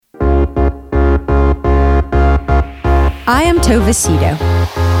I am Tova Cito.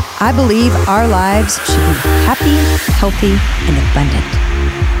 I believe our lives should be happy, healthy, and abundant.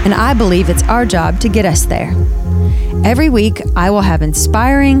 And I believe it's our job to get us there. Every week, I will have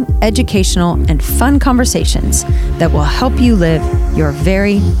inspiring, educational, and fun conversations that will help you live your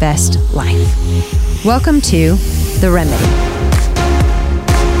very best life. Welcome to The Remedy.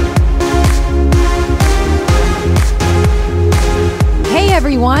 Hey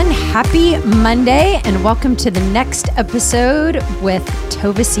everyone, happy Monday and welcome to the next episode with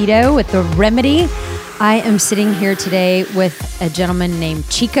Tova Cito with The Remedy. I am sitting here today with a gentleman named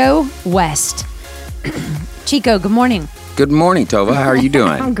Chico West. Chico, good morning. Good morning, Tova. How are you doing?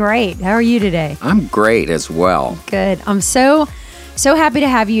 I'm great. How are you today? I'm great as well. Good. I'm so happy to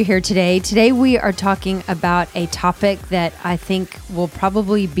have you here today. Today we are talking about a topic that I think will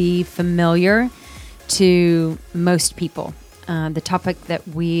probably be familiar to most people. The topic that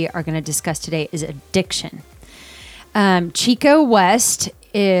we are going to discuss today is addiction. Chico West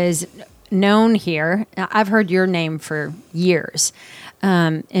is known here. I've heard your name for years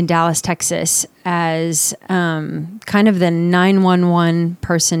in Dallas, Texas, as kind of the 911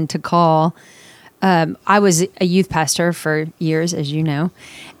 person to call. I was a youth pastor for years, as you know,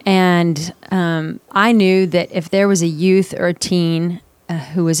 and I knew that if there was a youth or a teen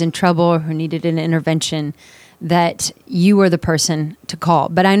who was in trouble or who needed an intervention, that you were the person to call.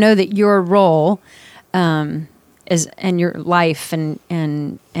 But I know that your role is, and your life and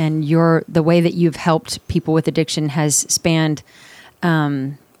the way that you've helped people with addiction has spanned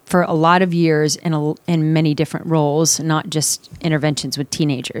for a lot of years in many different roles, not just interventions with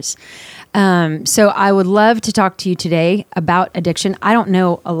teenagers. So I would love to talk to you today about addiction. I don't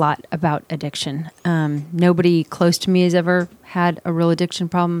know a lot about addiction. Nobody close to me has ever had a real addiction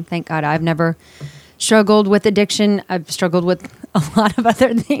problem. Thank God I've never struggled with addiction. I've struggled with a lot of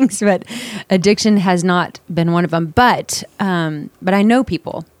other things, but addiction has not been one of them. But I know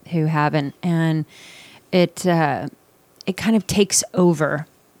people who haven't, and it kind of takes over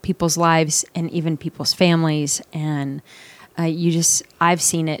people's lives and even people's families. And I've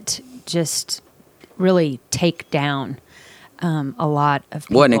seen it just really take down a lot of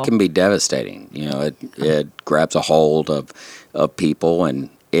people. Well, and it can be devastating. You know, it grabs a hold of people and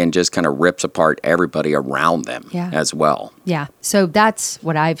just kind of rips apart everybody around them as well. Yeah. So that's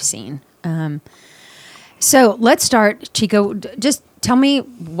what I've seen. So let's start, Chico. Just tell me,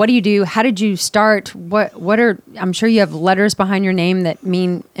 what do you do? How did you start? What are, I'm sure you have letters behind your name that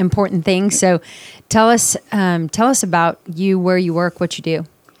mean important things. So tell us about you, where you work, what you do.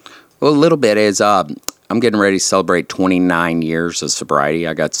 Well, a little bit is, I'm getting ready to celebrate 29 years of sobriety.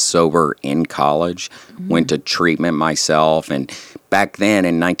 I got sober in college, went to treatment myself, and back then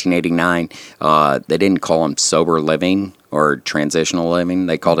in 1989, they didn't call them sober living or transitional living.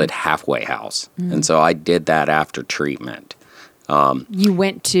 They called it halfway house. And so I did that after treatment. You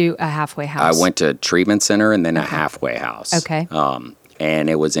went to a halfway house? I went to a treatment center and then a halfway house. Okay. And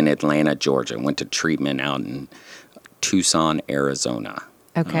it was in Atlanta, Georgia. Went to treatment out in Tucson, Arizona.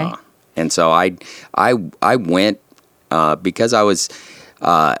 Okay. And so I went because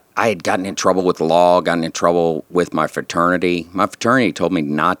I had gotten in trouble with the law, gotten in trouble with my fraternity. My fraternity told me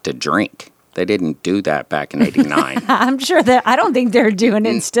not to drink. They didn't do that back in '89. I'm sure that I don't think they're doing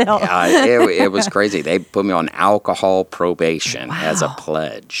it still. It was crazy. They put me on alcohol probation as a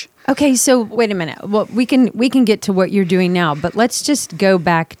pledge. Okay, so wait a minute. Well, we can get to what you're doing now, but let's just go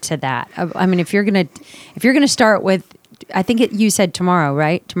back to that. I mean, if you're gonna start with, I think you said tomorrow,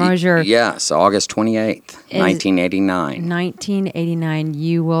 right? Tomorrow's your... Yes, August 28th, 1989. 1989.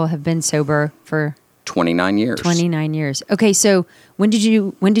 You will have been sober for... 29 years. 29 years. Okay, so when did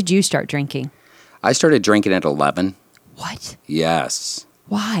you start drinking? I started drinking at 11. What? Yes.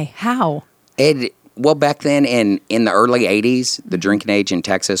 Why? How? Well, back then in the early 80s, the drinking age in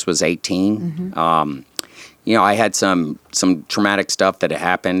Texas was 18. You know, I had some traumatic stuff that had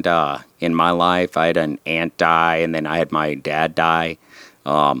happened in my life. I had an aunt die, and then I had my dad die.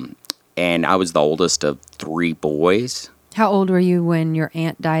 And I was the oldest of 3 boys. How old were you when your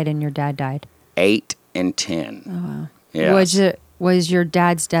aunt died and your dad died? 8 and 10. Oh, wow. Yes. Was your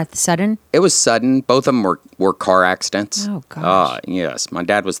dad's death sudden? It was sudden. Both of them were car accidents. Oh, gosh. Yes. My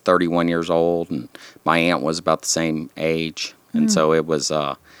dad was 31 years old, and my aunt was about the same age. And so it was,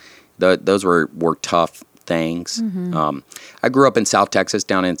 those were tough things. I grew up in South Texas,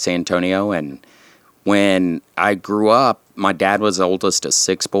 down in San Antonio, and when I grew up, my dad was the oldest of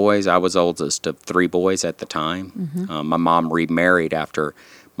 6 boys. I was the oldest of 3 boys at the time. My mom remarried after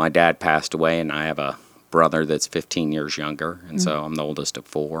my dad passed away, and I have a brother that's 15 years younger, and so I'm the oldest of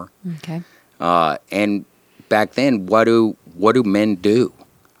 4. Okay. And back then, what do men do?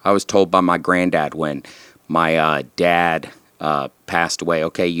 I was told by my granddad when my dad passed away.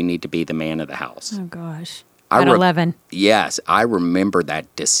 Okay, you need to be the man of the house. Oh, gosh. At 11. Yes, I remember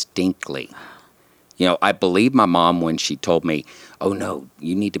that distinctly. I believe my mom when she told me, oh, no,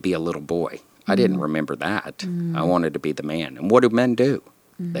 you need to be a little boy. I didn't remember that. I wanted to be the man. And what do men do?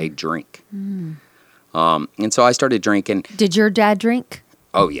 They drink. And so I started drinking. Did your dad drink?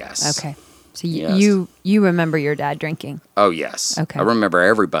 Oh, yes. Okay. So Yes. you remember your dad drinking? Oh, yes. Okay. I remember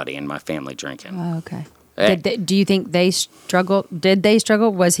everybody in my family drinking. Oh, okay. Eh. Do you think they struggled? Did they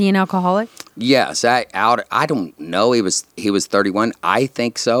struggle? Was he an alcoholic? Yes. I don't know. He was 31. I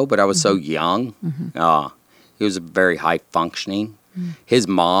think so, but I was so young. He was very high functioning. His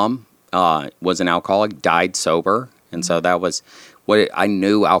mom was an alcoholic, died sober. And so that was I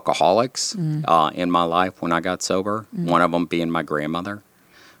knew alcoholics in my life when I got sober, one of them being my grandmother.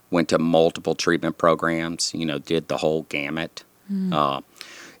 Went to multiple treatment programs, did the whole gamut.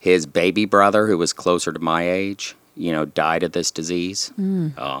 His baby brother, who was closer to my age, died of this disease.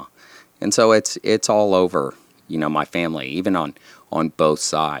 And so it's all over, my family, even on both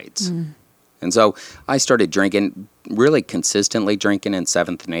sides. And so I started drinking, really consistently drinking in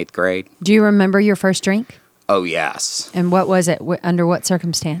 7th and 8th grade. Do you remember your first drink? Oh, yes. And what was it? Under what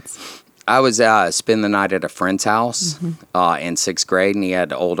circumstance? I was spending the night at a friend's house in 6th grade, and he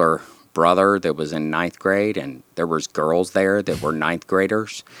had an older brother that was in 9th grade, and there was girls there that were 9th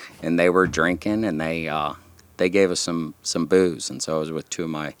graders, and they were drinking, and they gave us some booze, and so I was with two of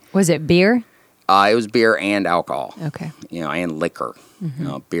my... Was it beer? It was beer and alcohol. Okay. And liquor.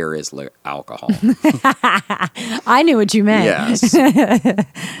 Beer is alcohol. I knew what you meant. Yes.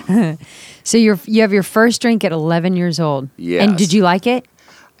 So you have your first drink at 11 years old. Yes. And did you like it?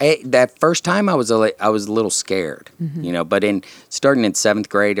 That first time I was a little scared, but starting in 7th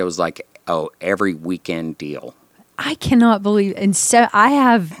grade, it was like, every weekend deal. I cannot believe, and so I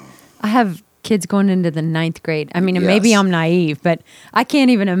have kids going into the 9th grade. I mean, and maybe I'm naive, but I can't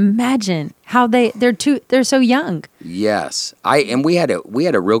even imagine how they're so young. Yes, we had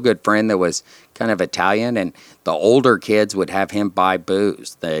a real good friend that was kind of Italian, and the older kids would have him buy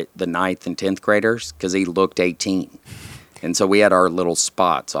booze, the 9th and 10th graders, because he looked 18. And so we had our little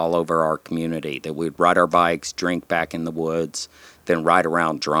spots all over our community that we'd ride our bikes, drink back in the woods, then ride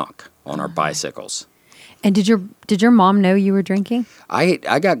around drunk on our bicycles. And did your mom know you were drinking? I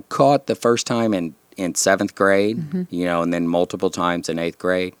got caught the first time in 7th grade, and then multiple times in 8th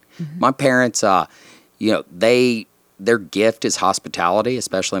grade. My parents, their gift is hospitality,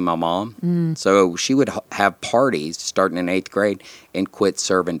 especially my mom. So she would have parties starting in 8th grade and quit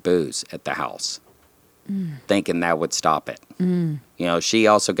serving booze at the house. Thinking that would stop it. She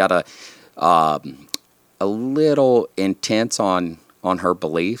also got a little intense on her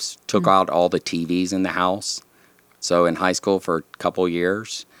beliefs, took out all the TVs in the house. So in high school for a couple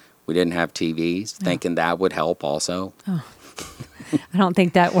years, we didn't have TVs, thinking that would help also. Oh. I don't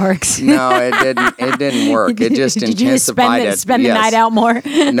think that works. No, it didn't. It didn't work. It just intensified it. Spend the night out more?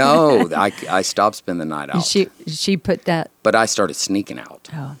 No, I stopped spending the night out. She put that. But I started sneaking out.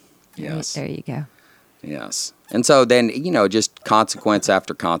 Oh, yes. There you go. Yes. And so then, just consequence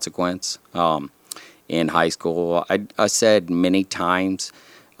after consequence. In high school, I said many times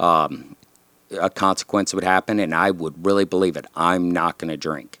a consequence would happen, and I would really believe it. I'm not going to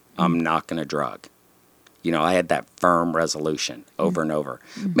drink. I'm not going to drug. I had that firm resolution over and over.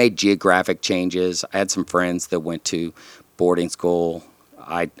 Made geographic changes. I had some friends that went to boarding school.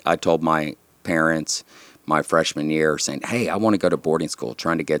 I told my parents my freshman year saying, hey, I want to go to boarding school,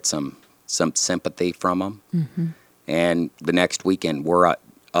 trying to get some sympathy from them. And the next weekend, we're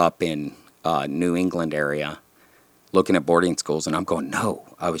up in New England area looking at boarding schools, and I'm going,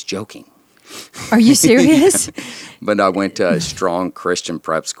 no, I was joking. Are you serious? But I went to a strong Christian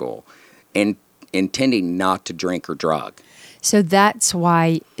prep school and intending not to drink or drug. So that's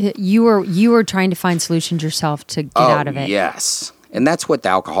why you were trying to find solutions yourself to get out of it. Yes. And that's what the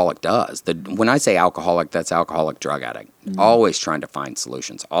alcoholic does. When I say alcoholic, that's alcoholic drug addict. Always trying to find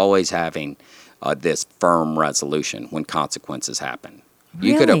solutions, always having this firm resolution when consequences happen.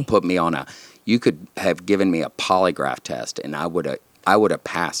 Really? You could have put me you could have given me a polygraph test, and I would have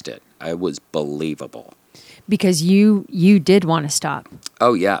passed it. It was believable. Because you did want to stop.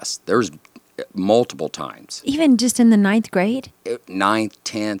 Oh, yes. There's multiple times. Even just in the 9th grade? 9th,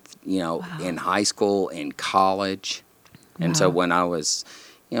 10th, in high school, in college. And so when I was,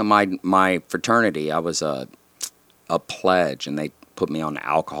 my fraternity, I was a pledge, and they put me on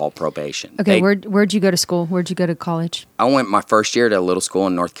alcohol probation. Okay, where'd you go to school? Where'd you go to college? I went my first year to a little school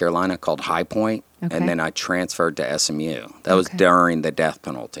in North Carolina called High Point, okay. And then I transferred to SMU. That was during the death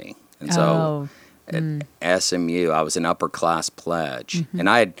penalty. And so at SMU. I was an upper class pledge, and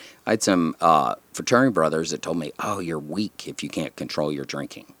I had some fraternity brothers that told me, "Oh, you're weak if you can't control your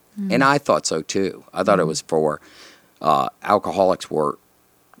drinking," and I thought so too. I thought it was for alcoholics were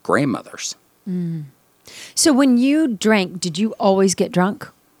grandmothers. So when you drank, did you always get drunk?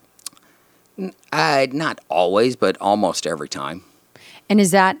 Not always, but almost every time. And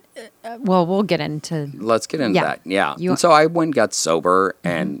is that, well, we'll get into. Let's get into that. Yeah. And so I went and got sober,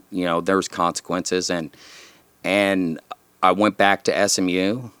 and, there was consequences, and I went back to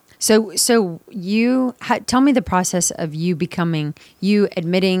SMU. So you, tell me the process of you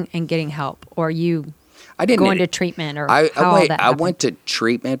admitting and getting help, or you going to treatment, or how all that happened. I went to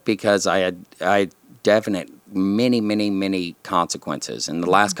treatment because I had definite many consequences. And the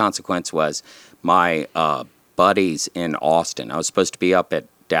last consequence was my buddies in Austin. I was supposed to be up at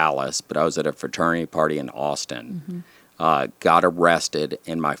Dallas, but I was at a fraternity party in Austin. Got arrested,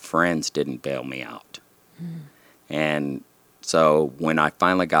 and my friends didn't bail me out. And so when I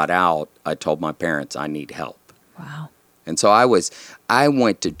finally got out, I told my parents I need help. Wow. And so I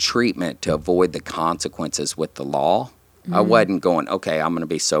went to treatment to avoid the consequences with the law. I wasn't going, okay, I'm going to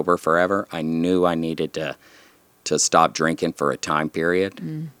be sober forever. I knew I needed to stop drinking for a time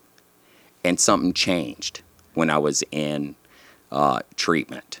period. And something changed when I was in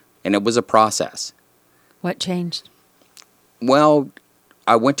treatment. And it was a process. What changed? Well,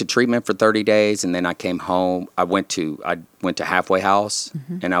 I went to treatment for 30 days, and then I came home. I went to Halfway House,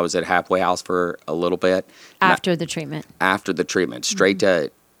 and I was at Halfway House for a little bit. After the treatment? After the treatment. Straight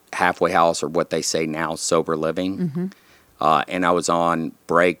to Halfway House, or what they say now, sober living. And I was on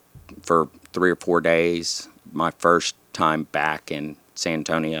break for 3 or 4 days, my first time back in San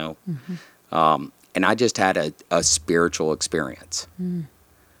Antonio. And I just had a spiritual experience.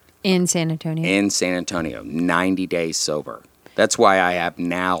 In San Antonio? In San Antonio, 90 days sober. That's why I have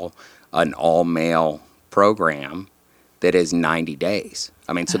now an all-male program that is 90 days.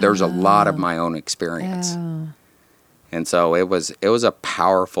 I mean, so there's a lot of my own experience. And so it was a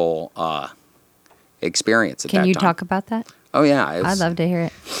powerful experience at that time. Can you talk about that? Oh, yeah. I'd love to hear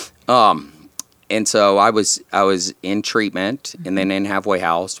it. And so I was in treatment, and then in Halfway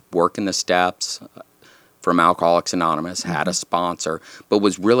House, working the steps from Alcoholics Anonymous, had a sponsor, but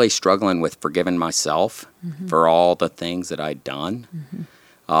was really struggling with forgiving myself for all the things that I'd done.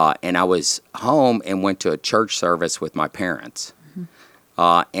 And I was home and went to a church service with my parents.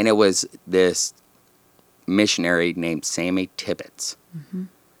 And it was this missionary named Sammy Tibbetts.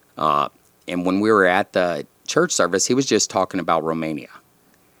 And when we were at the church service, he was just talking about Romania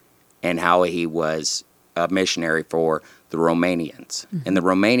and how he was a missionary for the Romanians. And the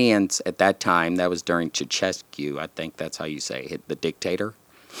Romanians at that time, that was during Ceausescu, I think that's how you say it, the dictator.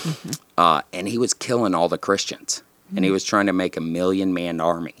 And he was killing all the Christians. And he was trying to make a 1 million-man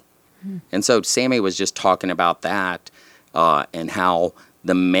army. And so Sammy was just talking about that and how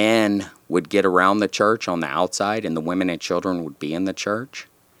the men would get around the church on the outside and the women and children would be in the church.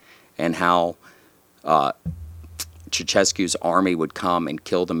 And how Ceausescu's army would come and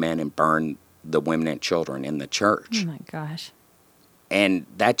kill the men and burn the women and children in the church. Oh, my gosh. And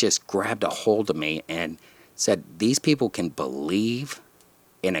that just grabbed a hold of me and said, these people can believe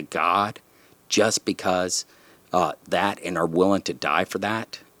in a God just because that, and are willing to die for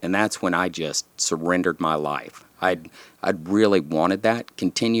that. And that's when I just surrendered my life. I'd really wanted that,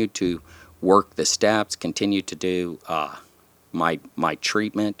 continued to work the steps, continued to do my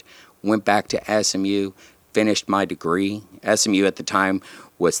treatment, went back to SMU, finished my degree. SMU at the time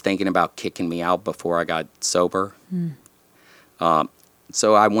was thinking about kicking me out before I got sober.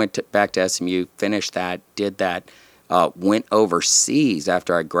 So I went back to SMU, finished that, did that, went overseas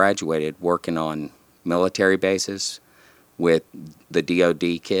after I graduated, working on military bases with the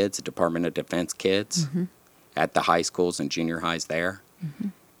DOD kids, the Department of Defense kids, at the high schools and junior highs there.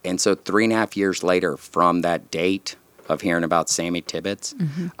 And so 3.5 years later from that date of hearing about Sammy Tibbetts,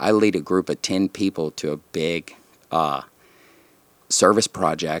 I lead a group of 10 people to a big service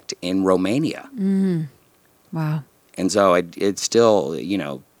project in Romania. Wow. And so it's still, 5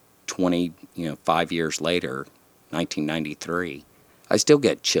 years later, 1993, I still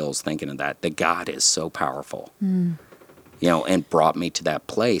get chills thinking of that. That God is so powerful, and brought me to that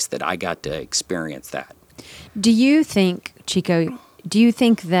place that I got to experience that. Do you think, Chico,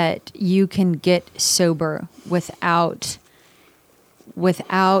 that you can get sober without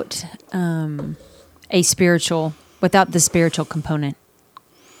without the spiritual component?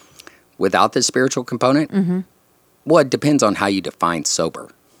 Without the spiritual component? Well, it depends on how you define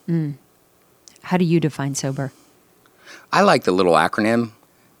sober. How do you define sober? I like the little acronym,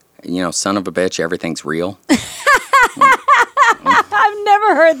 son of a bitch, everything's real. I've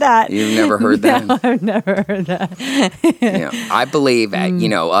never heard that. You've never heard that? No, I've never heard that. I believe,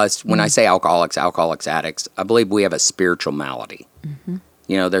 us, when I say alcoholics, addicts, I believe we have a spiritual malady. Mm-hmm.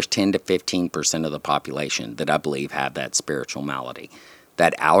 There's 10 to 15% of the population that I believe have that spiritual malady,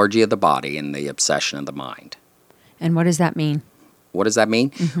 that allergy of the body and the obsession of the mind. And what does that mean? What does that mean?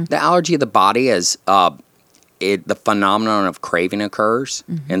 Mm-hmm. The allergy of the body is the phenomenon of craving occurs.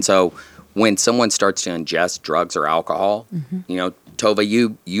 Mm-hmm. And so when someone starts to ingest drugs or alcohol, Tova,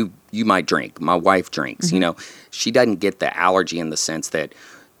 you might drink. My wife drinks. Mm-hmm. She doesn't get the allergy in the sense that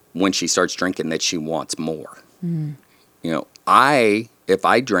when she starts drinking that she wants more. Mm. If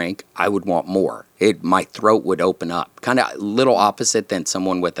I drank, I would want more. My throat would open up. Kind of a little opposite than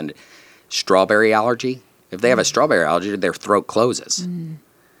someone with a strawberry allergy. If they have a strawberry allergy, their throat closes. Mm.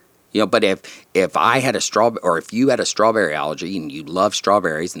 But if I had a strawberry, or if you had a strawberry allergy and you love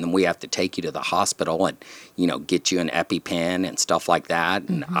strawberries, and then we have to take you to the hospital and, get you an EpiPen and stuff like that,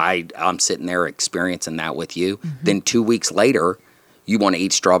 and I'm sitting there experiencing that with you, then 2 weeks later, you want to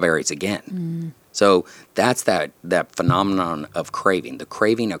eat strawberries again. Mm. So that's that phenomenon of craving. The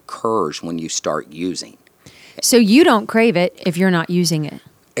craving occurs when you start using. So you don't crave it if you're not using it.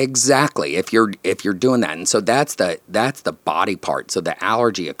 Exactly. If you're doing that, and so that's the body part. So the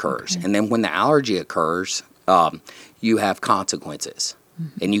allergy occurs, and then when the allergy occurs, you have consequences,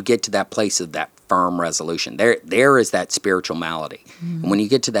 and you get to that place of that firm resolution. There is that spiritual malady, and when you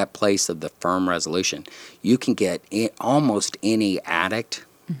get to that place of the firm resolution, you can get almost any addict.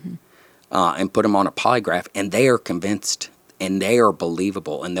 And put them on a polygraph, and they are convinced, and they are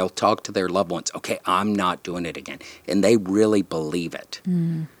believable, and they'll talk to their loved ones, okay, I'm not doing it again. And they really believe it.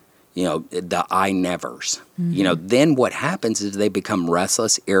 Mm. The I nevers. Mm-hmm. Then what happens is they become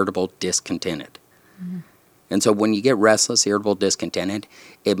restless, irritable, discontented. Mm. And so when you get restless, irritable, discontented,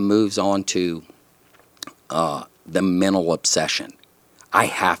 it moves on to the mental obsession. I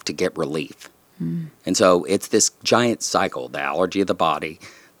have to get relief. Mm. And so it's this giant cycle, the allergy of the body,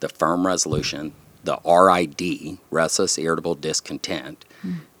 the firm resolution, the RID, restless, irritable, discontent,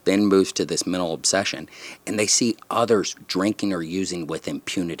 then moves to this mental obsession. And they see others drinking or using with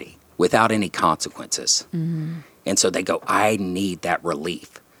impunity, without any consequences. Mm-hmm. And so they go, I need that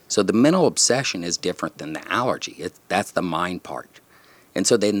relief. So the mental obsession is different than the allergy. That's the mind part. And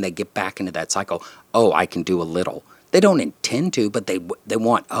so then they get back into that cycle. Oh, I can do a little. They don't intend to, but they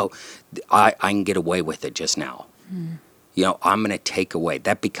want, I can get away with it just now. Mm. I'm going to take away.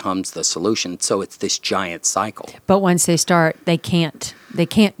 That becomes the solution. So it's this giant cycle. But once they start, they can't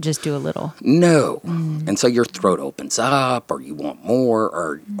just do a little. No. And so your throat opens up, or you want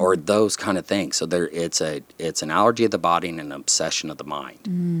more, or those kind of things. So it's an allergy of the body and an obsession of the mind.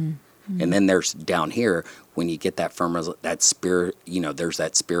 And then there's down here, when you get that that spirit, there's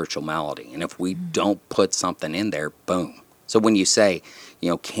that spiritual malady. And if we don't put something in there, boom. So when you say,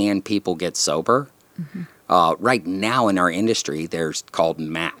 can people get sober? Mm-hmm. Right now in our industry, there's called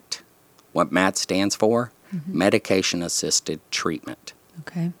MAT. What MAT stands for? Medication-assisted treatment.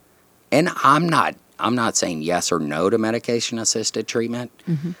 Okay. And I'm not saying yes or no to medication-assisted treatment.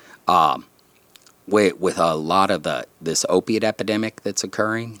 Mm-hmm. With a lot of this opiate epidemic that's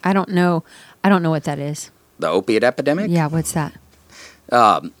occurring. I don't know what that is. The opiate epidemic? Yeah, what's that?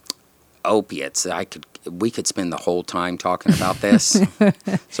 Opiates. We could spend the whole time talking about this.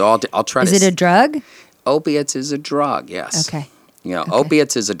 So I'll try to. Is it a drug? Opiates is a drug, yes. Okay.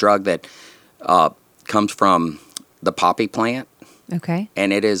 Opiates is a drug that comes from the poppy plant. Okay.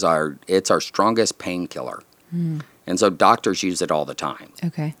 And it's our strongest painkiller. Mm. And so doctors use it all the time.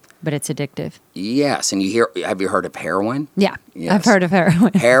 Okay. But it's addictive. Yes. And have you heard of heroin? Yeah. Yes. I've heard of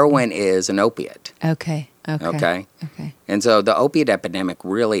heroin. Heroin is an opiate. Okay. And so the opiate epidemic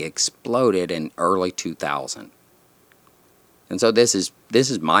really exploded in early 2000. And so this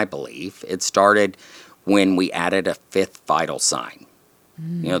is my belief. It started when we added a fifth vital sign.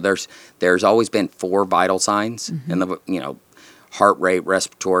 There's always been 4 vital signs, and heart rate,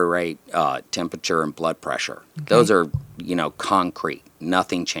 respiratory rate, temperature, and blood pressure. Okay. Those are concrete.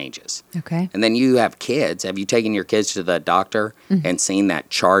 Nothing changes. Okay. And then you have kids. Have you taken your kids to the doctor and seen that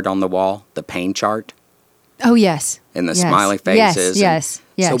chart on the wall, the pain chart? Oh yes. And the smiley faces. Yes.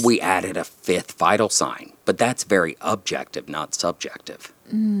 So we added a 5th vital sign, but that's very objective, not subjective.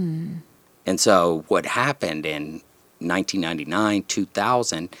 Mm. And so what happened in 1999,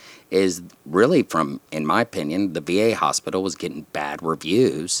 2000 is really in my opinion, the VA hospital was getting bad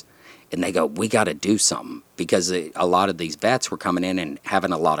reviews. And they go, we got to do something because a lot of these vets were coming in and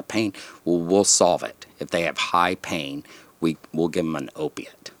having a lot of pain. Well, we'll solve it. If they have high pain, we'll give them an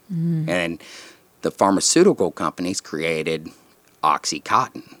opiate. Mm. And the pharmaceutical companies created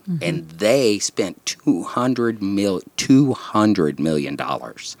Oxycontin. And they spent $200 million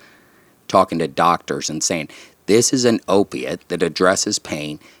talking to doctors and saying, this is an opiate that addresses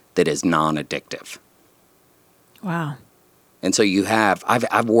pain that is non-addictive. Wow. And so you have,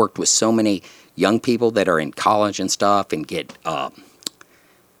 I've worked with so many young people that are in college and stuff and get,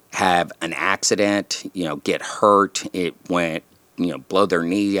 have an accident, get hurt. It went, blow their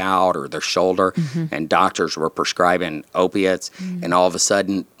knee out or their shoulder, and doctors were prescribing opiates, and all of a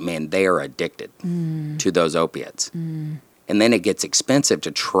sudden, man, they are addicted to those opiates. And then it gets expensive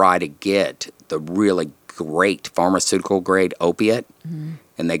to try to get the really great pharmaceutical grade opiate,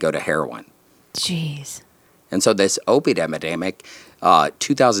 and they go to heroin. Jeez. And so this opiate epidemic,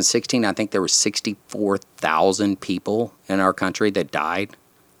 2016, I think there were 64,000 people in our country that died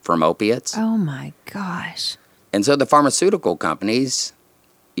from opiates. Oh my gosh. And so the pharmaceutical companies,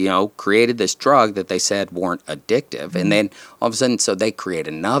 created this drug that they said weren't addictive. And then all of a sudden, so they create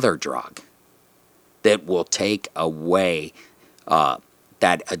another drug that will take away that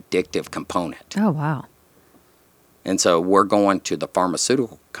addictive component. Oh, wow. And so we're going to the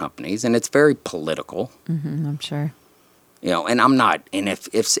pharmaceutical companies, and it's very political. I'm sure. And I'm not. And if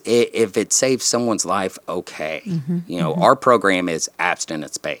it saves someone's life, okay. Our program is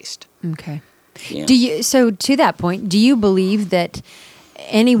abstinence-based. Okay. Yeah. So to that point, do you believe that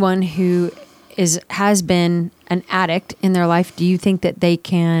anyone who has been an addict in their life, do you think that they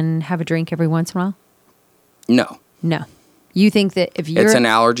can have a drink every once in a while? No. You think that if you're... It's an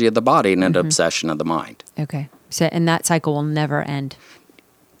allergy of the body and an obsession of the mind. Okay. So, and that cycle will never end.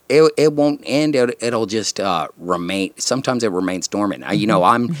 It won't end. It'll just remain. Sometimes it remains dormant.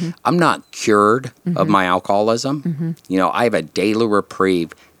 I'm not cured of my alcoholism. I have a daily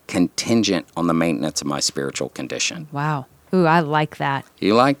reprieve contingent on the maintenance of my spiritual condition. Wow. Ooh, I like that.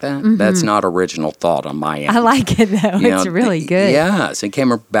 You like that? That's not original thought on my end. I like it, though. It's really good. Yes. It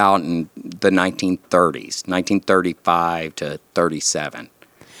came about in the 1930s, 1935 to 37.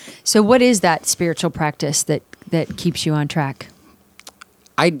 So what is that spiritual practice that keeps you on track?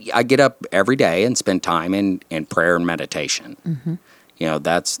 I get up every day and spend time in prayer and meditation.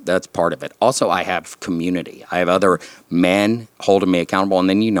 That's part of it. Also, I have community. I have other men holding me accountable, and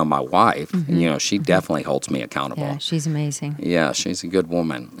then my wife. She definitely holds me accountable. Yeah, she's amazing. Yeah, she's a good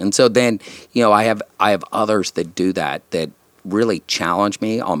woman. And so then, I have others that do that really challenge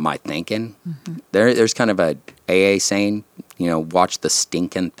me on my thinking. There's kind of a AA saying, watch the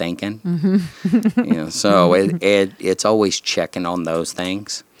stinking thinking. So it's always checking on those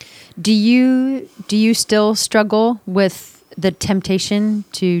things. Do you still struggle with the temptation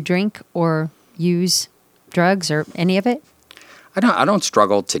to drink or use drugs or any of it? I don't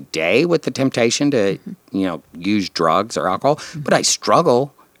struggle today with the temptation to use drugs or alcohol, but I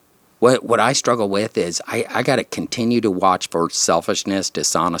struggle. What I struggle with is I got to continue to watch for selfishness,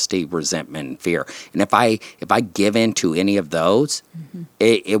 dishonesty, resentment, and fear. And if I give in to any of those,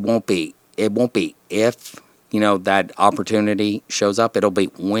 it won't be if that opportunity shows up. It'll be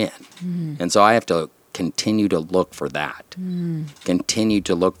when. And so I have to continue to look for that. Continue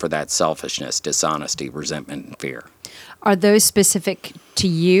to look for that selfishness, dishonesty, resentment, and fear. Are those specific to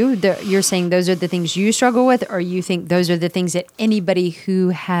you? You're saying those are the things you struggle with, or you think those are the things that anybody who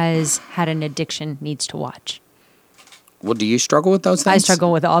has had an addiction needs to watch? Well, do you struggle with those things? I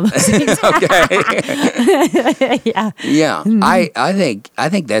struggle with all those things. Okay. Yeah. Yeah. I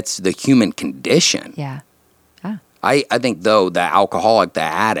think that's the human condition. Yeah. I think, though, the alcoholic, the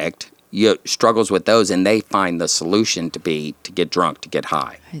addict, struggles with those, and they find the solution to get drunk, to get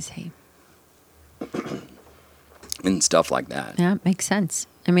high. I see. And stuff like that. Yeah, it makes sense.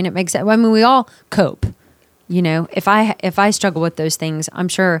 I mean, it makes sense. I mean, we all cope. If I struggle with those things, I'm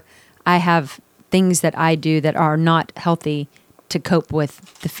sure I have things that I do that are not healthy to cope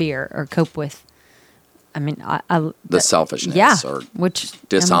with the fear or cope with. I mean, the selfishness, or which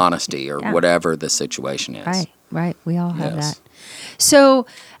dishonesty, or whatever the situation is. Right. We all have that. So,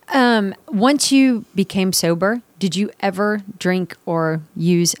 once you became sober, did you ever drink or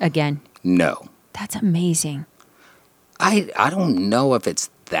use again? No. That's amazing. I don't know if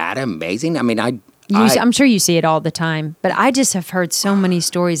it's that amazing. I mean, I'm sure you see it all the time, but I just have heard so many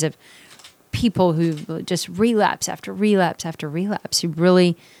stories of people who just relapse after relapse after relapse, who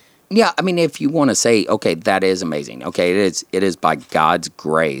really... Yeah, I mean, if you want to say, okay, that is amazing. Okay, it is by God's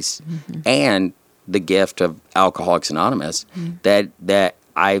grace and the gift of Alcoholics Anonymous that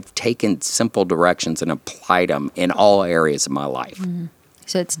I've taken simple directions and applied them in all areas of my life.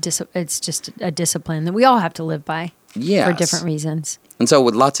 So it's just a discipline that we all have to live by. Yes. For different reasons. And so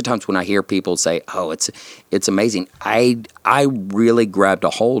with lots of times when I hear people say, oh, it's amazing, I really grabbed a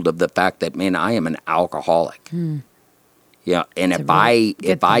hold of the fact that, man, I am an alcoholic. Yeah, and That's if a really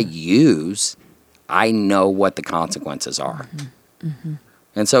if good I thing. use, I know what the consequences are.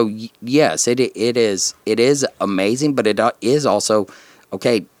 And so yes, it is amazing, but it is also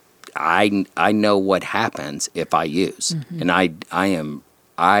okay. I know what happens if I use, and I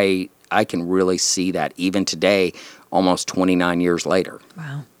can really see that even today, almost 29 years later.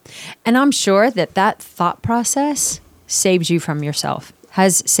 Wow. And I'm sure that thought process saves you from yourself,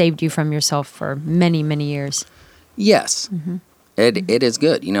 has saved you from yourself for many, many years. Yes. It is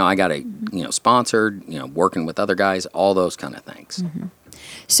good. I got a sponsored, working with other guys, all those kind of things.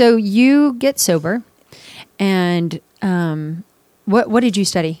 So you get sober, and what did you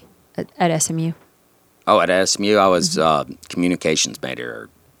study at SMU? Oh, at SMU, I was communications major,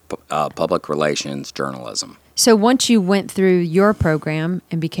 public relations, journalism. So once you went through your program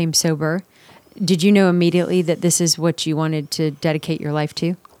and became sober, did you know immediately that this is what you wanted to dedicate your life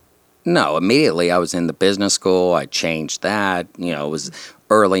to? No, immediately I was in the business school. I changed that. It was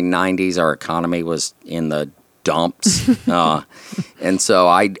early 90s. Our economy was in the dumps. And so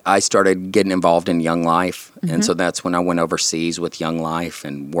I started getting involved in Young Life. And so that's when I went overseas with Young Life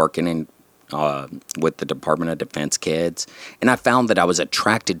and working in with the Department of Defense kids. And I found that I was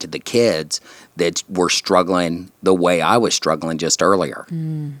attracted to the kids that were struggling the way I was struggling just earlier.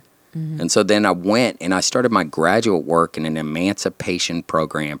 And so then I went and I started my graduate work in an emancipation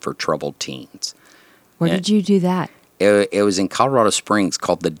program for troubled teens. Where did you do that? It was in Colorado Springs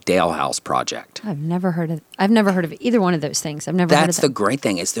called the Dale House Project. I've never heard of either one of those things. I've never heard of That's that. the great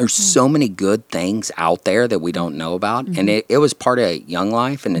thing is there's so many good things out there that we don't know about. And it was part of Young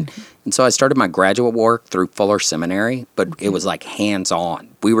Life. And so I started my graduate work through Fuller Seminary, but it was like hands-on.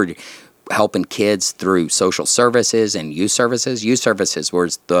 We were helping kids through social services and youth services. Youth services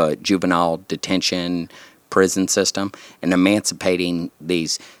was the juvenile detention prison system and emancipating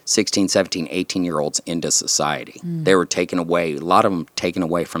these 16, 17, 18-year-olds into society. They were taken away, a lot of them taken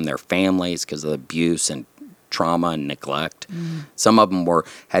away from their families because of abuse and trauma and neglect. Some of them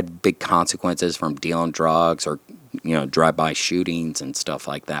had big consequences from dealing drugs or drive-by shootings and stuff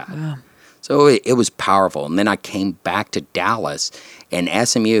like that. Wow. So it was powerful. And then I came back to Dallas, and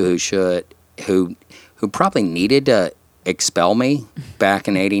SMU, who probably needed to expel me back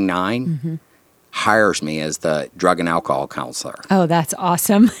in '89, hires me as the drug and alcohol counselor. Oh, that's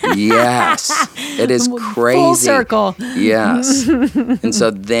awesome. Yes. It is crazy. Full circle. Yes. And so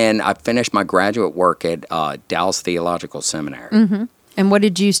then I finished my graduate work at Dallas Theological Seminary. And what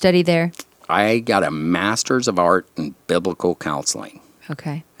did you study there? I got a Master's of Art in Biblical Counseling.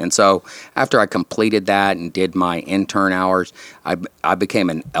 Okay. And so after I completed that and did my intern hours, I became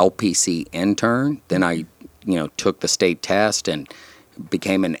an LPC intern. Then I, took the state test and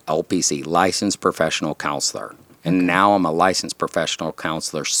became an LPC, licensed professional counselor. And now I'm a licensed professional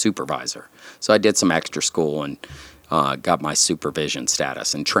counselor supervisor. So I did some extra school and got my supervision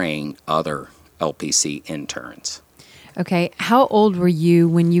status and trained other LPC interns. Okay. How old were you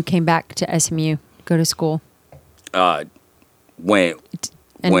when you came back to SMU, go to school? When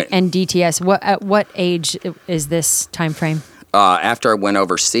And DTS, at what age is this time frame? After I went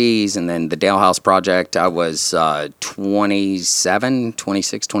overseas and then the Dale House Project, I was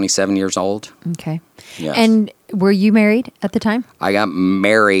 26, 27 years old. Okay. Yes. And were you married at the time? I got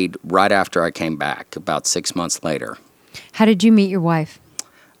married right after I came back, about 6 months later. How did you meet your wife?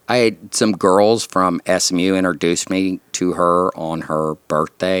 I had some girls from SMU introduced me to her on her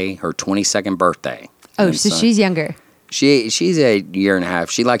birthday, her 22nd birthday. Oh, And so she's younger. She's a year and a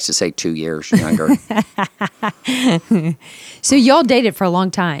half. She likes to say 2 years younger. So y'all dated for a long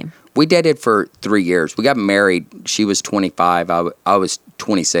time. We dated for 3 years. We got married. She was 25. I was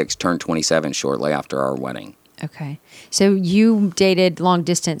 26, turned 27 shortly after our wedding. Okay. So you dated long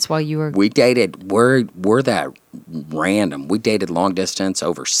distance while you were... We dated, we're that random. We dated long distance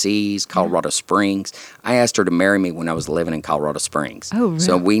overseas, Colorado Springs. I asked her to marry me when I was living in Colorado Springs. Oh, really?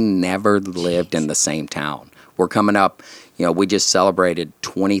 So we never lived in the same town. We're coming up, we just celebrated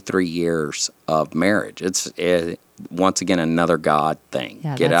 23 years of marriage. It's once again another God thing.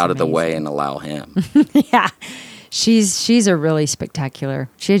 Yeah, Get that's out of the way amazing. and allow Him. Yeah. She's a really spectacular.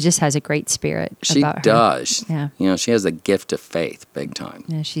 She just has a great spirit She about her. does. Yeah. She has a gift of faith, big time.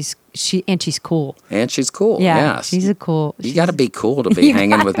 Yeah, she's cool. And she's cool. Yeah, Yes. she's a cool. You got to be cool to be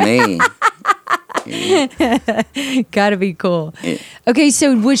hanging with me. Gotta be cool. Yeah. Okay,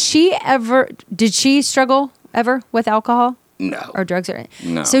 so did she struggle ever with alcohol No. or drugs?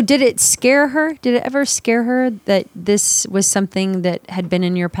 No. So did it scare her? Did it ever scare her that this was something that had been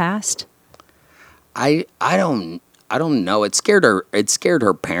in your past? I don't know. It scared her. It scared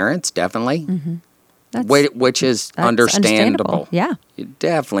her parents, definitely. which is That's understandable. Yeah.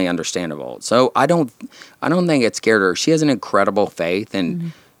 Definitely understandable. So I don't think it scared her. She has an incredible faith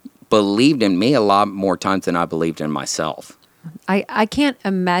and believed in me a lot more times than I believed in myself. I can't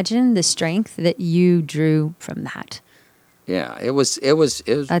imagine the strength that you drew from that. Yeah, it was That's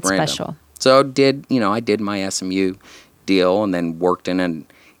random. special. So I did my SMU deal and then worked in an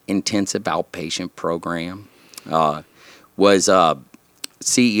intensive outpatient program. Was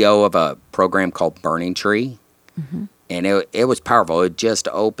CEO of a program called Burning Tree, and it was powerful. It just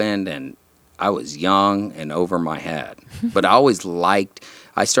opened, and I was young and over my head. But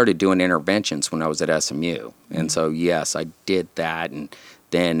I started doing interventions when I was at SMU, and so yes, I did that. And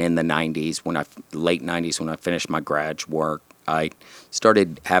then in the late 90s, when I finished my grad work, I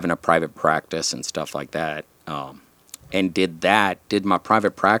started having a private practice and stuff like that, and did my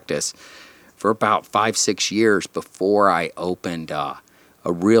private practice for about 5-6 years before I opened a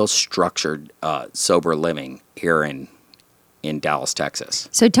real structured sober living here in Dallas, Texas.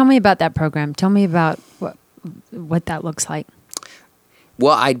 So tell me about that program. Tell me about what that looks like.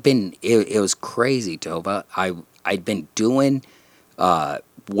 Well, it was crazy, Tova. I'd been doing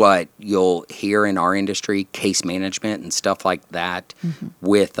what you'll hear in our industry, case management and stuff like that,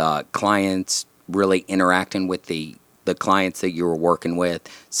 with clients, really interacting with the clients that you were working with,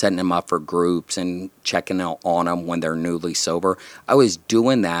 setting them up for groups and checking out on them when they're newly sober. I was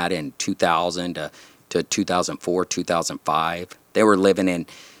doing that in 2000 to 2004, 2005. They were living in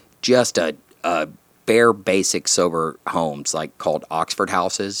just a bare basic sober homes, like called Oxford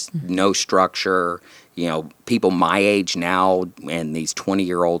houses, no structure, people my age now and these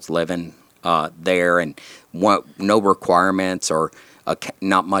 20-year-olds living there and no requirements or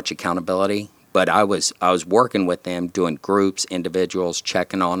not much accountability. But I was working with them, doing groups, individuals,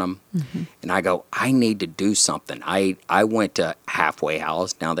 checking on them. And I go, I need to do something. I went to Halfway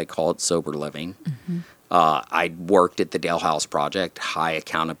House. Now they call it Sober Living. I worked at the Dale House Project, high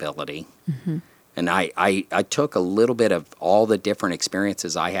accountability. And I took a little bit of all the different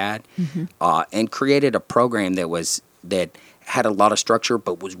experiences I had and created a program that had a lot of structure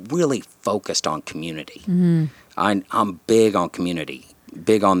but was really focused on community. I'm big on community.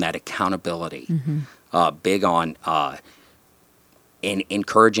 Big on that accountability, big on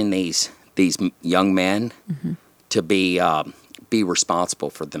encouraging these young men to be responsible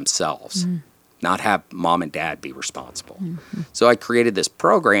for themselves, not have mom and dad be responsible. So I created this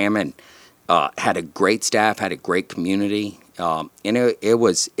program and had a great staff, had a great community, and it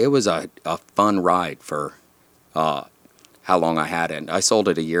was a fun ride for how long I had it. I sold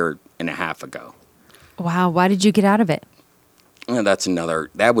it 1.5 years ago. Wow, why did you get out of it? Well,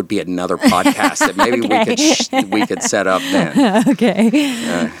 that would be another podcast that maybe we could set up then.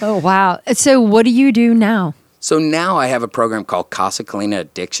 Okay. Oh, wow. So what do you do now? So now I have a program called Casa Colina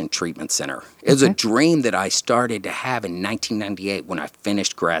Addiction Treatment Center. It was a dream that I started to have in 1998 when I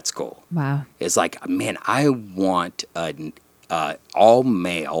finished grad school. Wow. It's like, man, I want an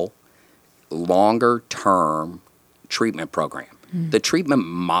all-male, longer-term treatment program. The treatment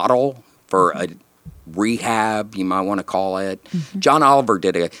model for a rehab, you might want to call it. John Oliver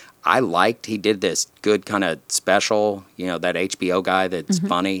he did this good kind of special, that HBO guy that's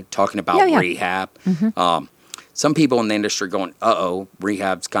funny, talking about rehab. Some people in the industry going,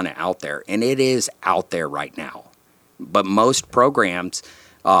 rehab's kind of out there. And it is out there right now. But most programs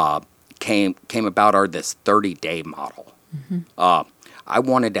came about are this 30-day model. I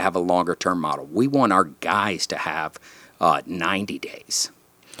wanted to have a longer-term model. We want our guys to have 90 days.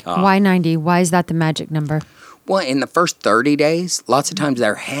 Why 90? Why is that the magic number? Well, in the first 30 days, lots of times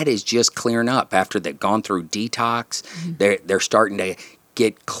their head is just clearing up after they've gone through detox. They're starting to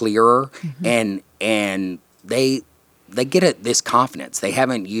get clearer, and they get this confidence they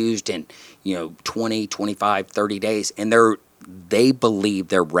haven't used in 20, 25, 30 days, and they believe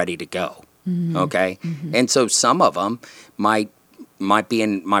they're ready to go. Okay, and so some of them might be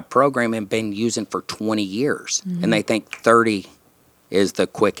in my program and been using for 20 years, and they think 30 is the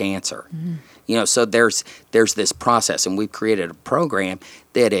quick answer. So there's this process, and we've created a program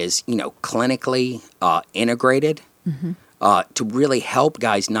that is, clinically integrated to really help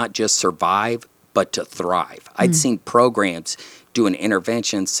guys not just survive, but to thrive. I'd seen programs doing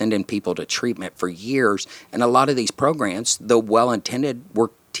interventions, sending people to treatment for years, and a lot of these programs, though well-intended,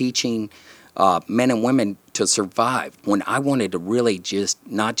 were teaching men and women to survive, when I wanted to really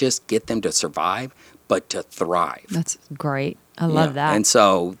not just get them to survive, but to thrive. That's great. I love that. And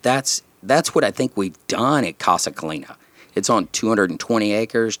so that's what I think we've done at Casa Colina. It's on 220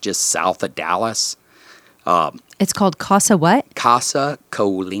 acres just south of Dallas. It's called Casa what? Casa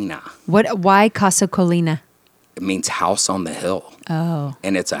Colina. Why Casa Colina? It means house on the hill. Oh.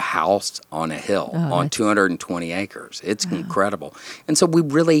 And it's a house on a hill on 220 acres. It's incredible. And so we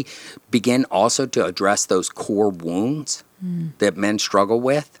really begin also to address those core wounds that men struggle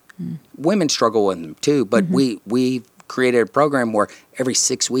with. Women struggle with them too, but we created a program where every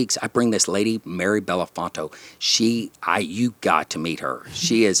 6 weeks I bring this lady, Mary Belafonto. You got to meet her.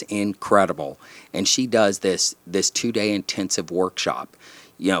 She is incredible. And she does this 2-day intensive workshop,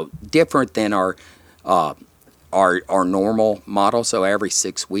 different than our normal model. So every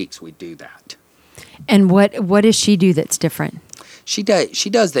 6 weeks we do that. And what does she do that's different? She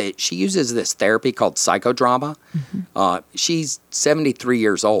uses this therapy called psychodrama. She's 73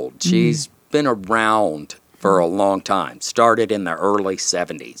 years old. She's been around for a long time. Started in the early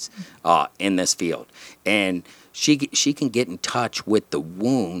 70s in this field. And she can get in touch with the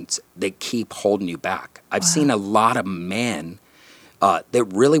wounds that keep holding you back. I've seen a lot of men that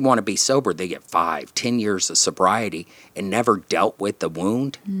really want to be sober. They get 5-10 years of sobriety and never dealt with the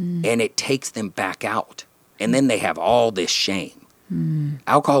wound, and it takes them back out. And then they have all this shame.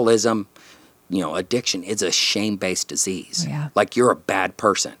 Alcoholism, addiction is a shame-based disease. Yeah. Like you're a bad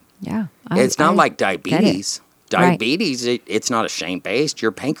person. Yeah. It's not like diabetes. Right. Diabetes, it's not a shame-based.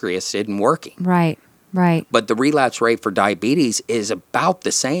 Your pancreas isn't working. Right. But the relapse rate for diabetes is about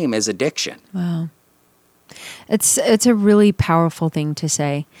the same as addiction. Wow. It's a really powerful thing to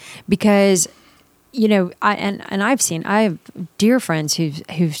say, because I have dear friends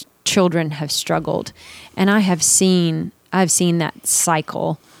whose children have struggled, and I've seen that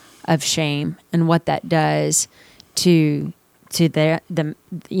cycle of shame and what that does to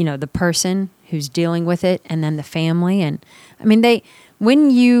the person who's dealing with it, and then the family. And I mean,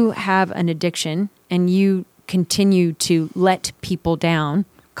 when you have an addiction and you continue to let people down,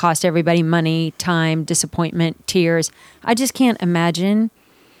 cost everybody money, time, disappointment, tears. I just can't imagine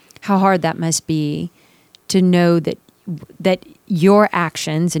how hard that must be to know that your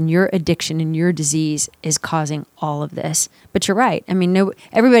actions and your addiction and your disease is causing all of this. But you're right. I mean,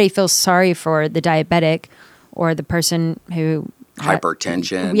 everybody feels sorry for the diabetic or the person who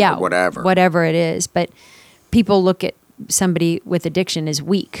hypertension, or whatever it is. But people look at somebody with addiction as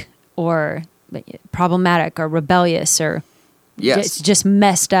weak or problematic or rebellious or just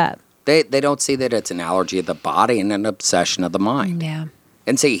messed up. They don't see that it's an allergy of the body and an obsession of the mind. Yeah.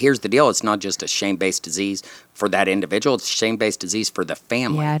 And see, here's the deal. It's not just a shame-based disease for that individual. It's a shame-based disease for the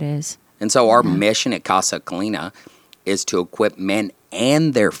family. Yeah, it is. And so our mission at Casa Colina is to equip men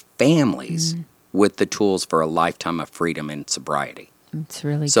and their families with the tools for a lifetime of freedom and sobriety. It's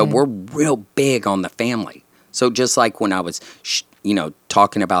really so good. We're real big on the family. So just like when I was,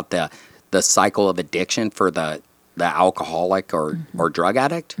 talking about the cycle of addiction for the alcoholic or drug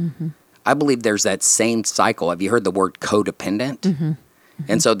addict, I believe there's that same cycle. Have you heard the word codependent?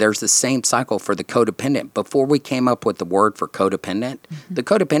 And so there's the same cycle for the codependent. Before we came up with the word for codependent, the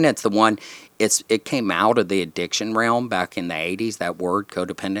codependent's the one, it came out of the addiction realm back in the 80s, that word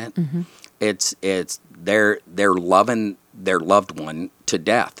codependent. It's they're loving their loved one to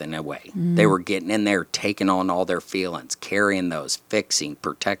death in a way. They were getting in there, taking on all their feelings, carrying those, fixing,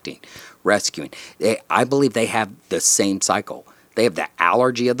 protecting, rescuing. I believe they have the same cycle. They have the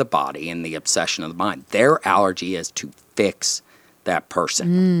allergy of the body and the obsession of the mind. Their allergy is to fix that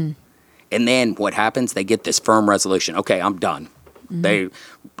person. And then what happens? They get this firm resolution. Okay, I'm done. They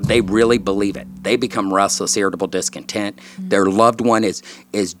really believe it. They become restless, irritable, discontent. Their loved one is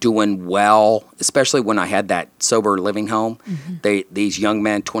doing well, especially when I had that sober living home. These young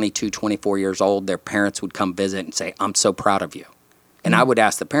men, 22, 24 years old, their parents would come visit and say, I'm so proud of you. And I would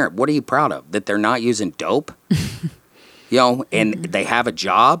ask the parent, what are you proud of? That they're not using dope? And they have a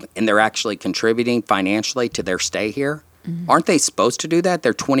job and they're actually contributing financially to their stay here? Aren't they supposed to do that?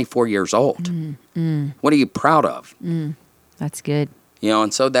 They're 24 years old. What are you proud of? That's good.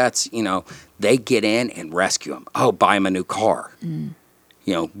 And so that's, they get in and rescue them. Oh, buy them a new car.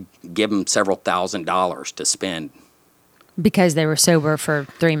 Give them several $1,000s to spend. Because they were sober for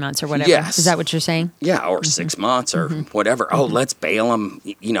 3 months or whatever. Yes. Is that what you're saying? Yeah, or 6 months or whatever. Oh, let's bail them,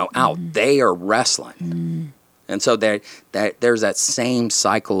 out. They are wrestling. And so there's that same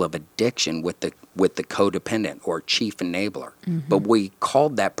cycle of addiction with the codependent or chief enabler. But we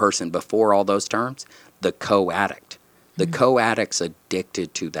called that person before all those terms the co-addict. The co-addict's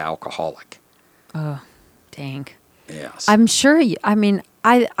addicted to the alcoholic. Oh, dang. Yes. I'm sure,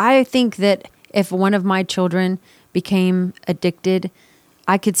 I think that if one of my children became addicted,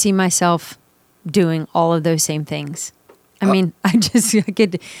 I could see myself doing all of those same things. Just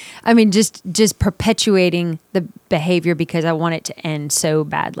perpetuating the behavior because I want it to end so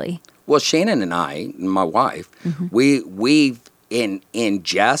badly. Well, Shannon and I, my wife, we in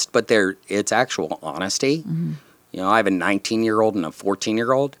jest, but it's actual honesty. I have a 19-year-old and a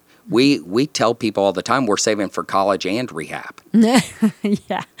 14-year-old. We tell people all the time we're saving for college and rehab. Yeah.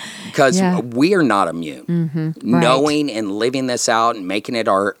 Because we are not immune. Knowing and living this out and making it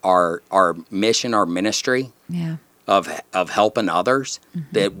our mission, our ministry of helping others,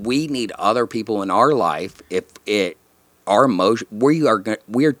 that we need other people in our life. If our emotion, we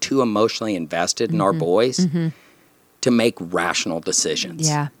are too emotionally invested in our boys to make rational decisions.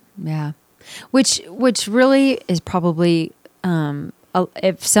 Yeah. Which really is probably,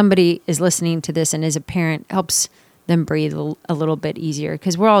 if somebody is listening to this and is a parent, helps them breathe a little bit easier,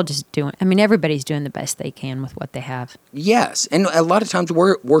 because we're all just everybody's doing the best they can with what they have. Yes, and a lot of times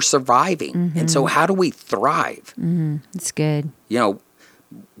we're surviving, and so how do we thrive? It's good.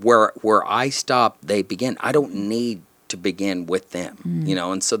 Where I stop, they begin. I don't need to begin with them,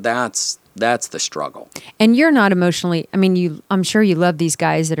 and so that's the struggle. And you're not emotionally. I'm sure you love these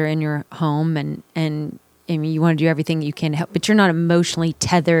guys that are in your home, and you want to do everything you can to help, but you're not emotionally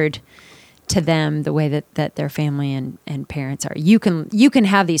tethered to them the way that their family and parents are. You can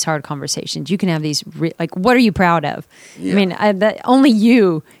have these hard conversations. You can have these what are you proud of? Yeah. That only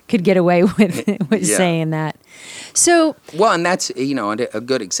you could get away with saying that. So and that's a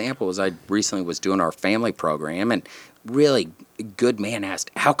good example is I recently was doing our family program, and really good man asked,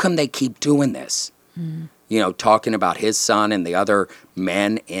 how come they keep doing this? Talking about his son and the other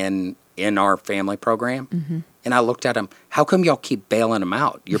men in our family program. And I looked at him, how come y'all keep bailing him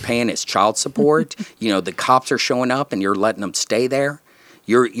out? You're paying his child support. The cops are showing up and you're letting them stay there.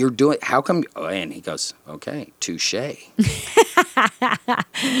 You're doing, how come? And he goes, okay, touche.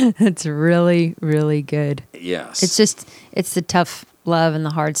 That's really, really good. Yes. It's the tough love and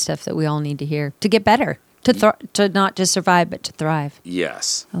the hard stuff that we all need to hear to get better, to not just survive, but to thrive.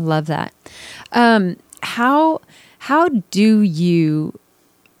 Yes. I love that. How do you,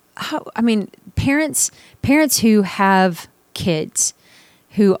 parents who have kids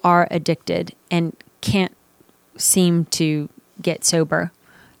who are addicted and can't seem to get sober,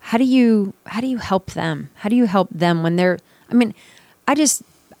 how do you help them? How do you help them when they're,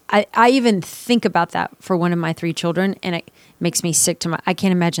 I even think about that for one of my 3 children, and it makes me sick I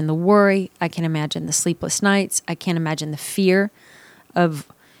can't imagine the worry. I can't imagine the sleepless nights. I can't imagine the fear of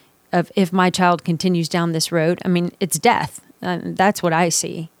if my child continues down this road. It's death. That's what I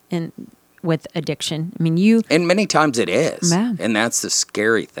see with addiction. And many times it is. Yeah. And that's the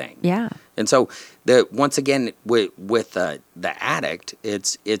scary thing. Yeah. And so once again with the addict,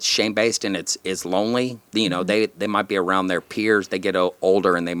 it's shame-based and it's lonely. They might be around their peers. They get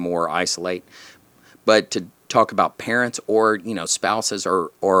older and they more isolate. But to talk about parents or spouses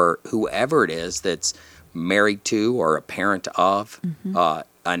or whoever it is that's married to or a parent of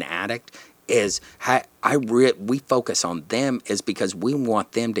an addict, is we focus on them is because we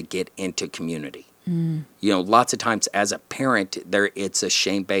want them to get into community. Lots of times as a parent, it's a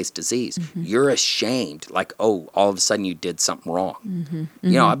shame-based disease. You're ashamed, all of a sudden you did something wrong.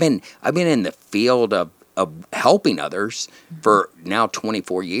 I've been in the field of helping others for now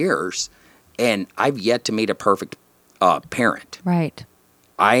 24 years, and I've yet to meet a perfect parent. Right.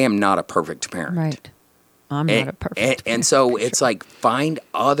 I am not a perfect parent. Right. I'm not a perfect parent. And so it's find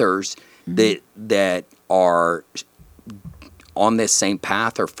others that are on this same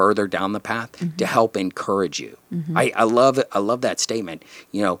path or further down the path to help encourage you. I love that statement.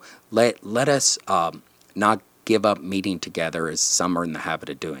 Let us not give up meeting together as some are in the habit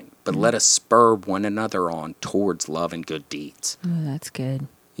of doing, but let us spur one another on towards love and good deeds. Oh, that's good.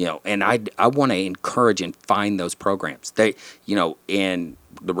 And I want to encourage and find those programs. They, in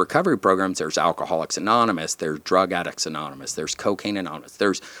the recovery programs, there's Alcoholics Anonymous, there's Drug Addicts Anonymous, there's Cocaine Anonymous.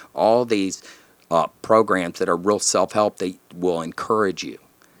 There's all these programs that are real self-help that will encourage you.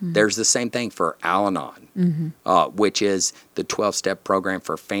 There's the same thing for Al-Anon, which is the 12-step program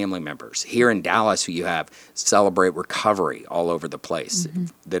for family members. Here in Dallas, you have Celebrate Recovery all over the place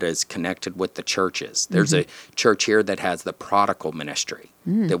that is connected with the churches. There's a church here that has the prodigal ministry,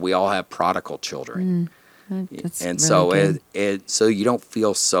 that we all have prodigal children. That's and really so so you don't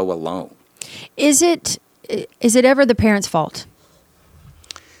feel so alone. Is it ever the parent's fault?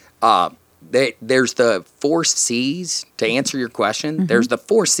 There's the 4 C's to answer your question. There's the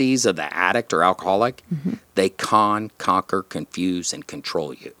 4 C's of the addict or alcoholic. They conquer, confuse, and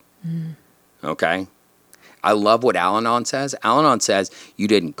control you. Okay? I love what Al-Anon says. Al-Anon says you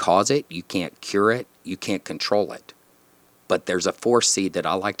didn't cause it, you can't cure it, you can't control it. But there's a 4 C that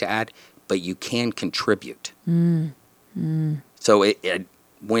I like to add, but you can contribute. So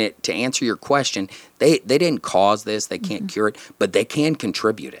to answer your question, they didn't cause this, they can't cure it, but they can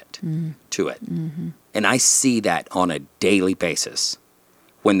contribute it to it. And I see that on a daily basis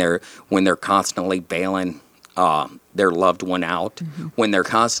when they're constantly bailing their loved one out, when they're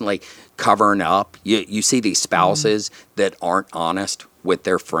constantly covering up. You see these spouses that aren't honest with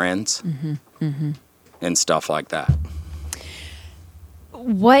their friends and stuff like that.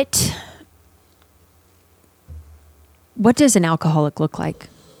 What does an alcoholic look like?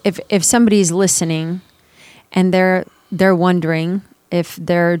 If somebody's listening and they're wondering if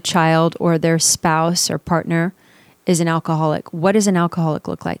their child or their spouse or partner is an alcoholic, what does an alcoholic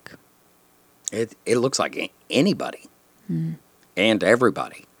look like? It looks like anybody and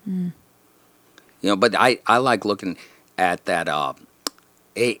everybody. But I like looking at that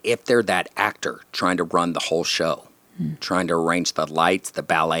if they're that actor trying to run the whole show, trying to arrange the lights, the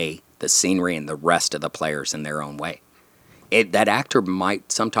ballet, the scenery, and the rest of the players in their own way. That actor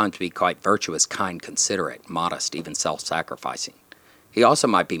might sometimes be quite virtuous, kind, considerate, modest, even self-sacrificing. He also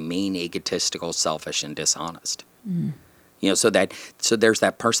might be mean, egotistical, selfish, and dishonest. So there's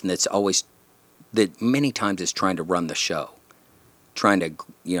that person that many times is trying to run the show, trying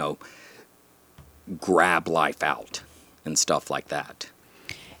to, grab life out and stuff like that.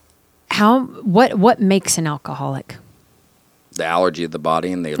 What makes an alcoholic? The allergy of the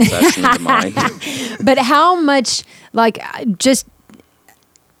body and the obsession of the mind. But how much, just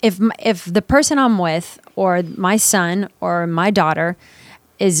if the person I'm with, or my son or my daughter,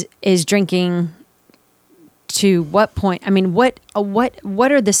 is drinking, to what point? I mean, what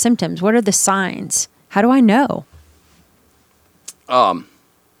are the symptoms? What are the signs? How do I know?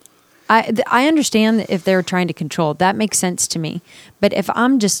 I understand if they're trying to control. That makes sense to me. But if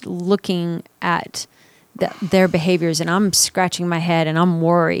I'm just looking at their behaviors and I'm scratching my head and I'm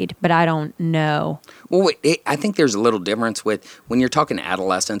worried, but I don't know. Well, I think there's a little difference with when you're talking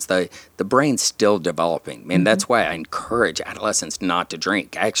adolescence, the brain's still developing. And that's why I encourage adolescents not to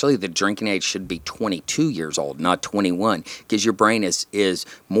drink. Actually, the drinking age should be 22 years old, not 21, because your brain is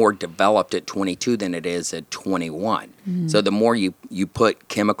more developed at 22 than it is at 21. So the more you put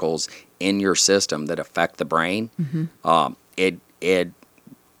chemicals in your system that affect the brain, it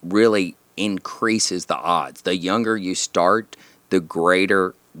really increases the odds. The younger you start, the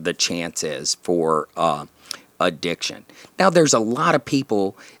greater the chance is for addiction. Now, there's a lot of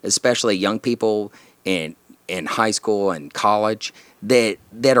people, especially young people in high school and college, that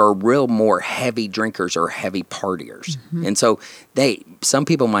are real more heavy drinkers or heavy partiers. And so some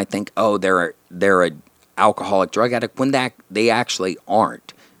people might think, oh, they're an alcoholic drug addict, when they actually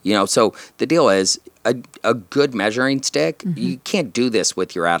aren't. So the deal is a good measuring stick. You can't do this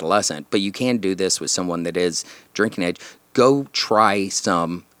with your adolescent, but you can do this with someone that is drinking age. Go try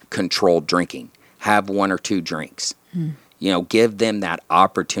some controlled drinking. Have 1 or 2 drinks. Give them that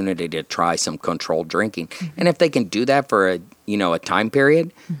opportunity to try some controlled drinking. And if they can do that for a time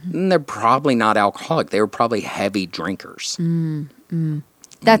period, then they're probably not alcoholic. They were probably heavy drinkers.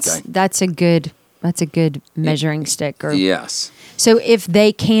 That's a good measuring stick. Yes. So if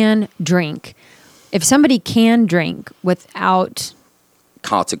they can drink, if somebody can drink without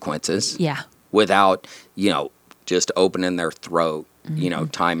consequences, without just opening their throat,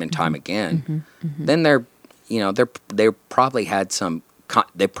 time and time again, then they probably had some.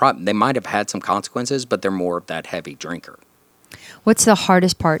 They might have had some consequences, but they're more of that heavy drinker. What's the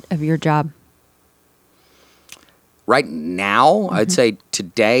hardest part of your job? Right now, I'd say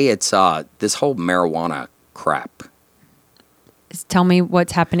today it's this whole marijuana crap. Tell me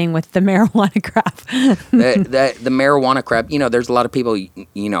what's happening with the marijuana crap. the marijuana crap, there's a lot of people,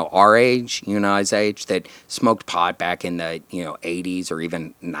 our age, you and I's age, that smoked pot back in the, 80s or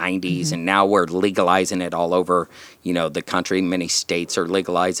even 90s. And now we're legalizing it all over, the country. Many states are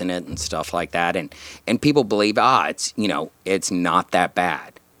legalizing it and stuff like that. And people believe, it's, it's not that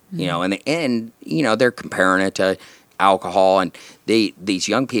bad. In the end, they're comparing it to alcohol. And these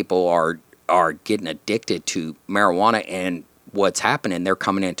young people are getting addicted to marijuana. And what's happening, they're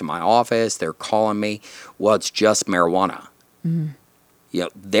coming into my office, they're calling me, well, it's just marijuana.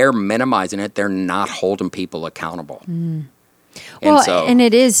 They're minimizing it. They're not holding people accountable. And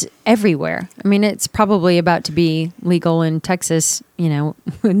it is everywhere. I mean, it's probably about to be legal in Texas,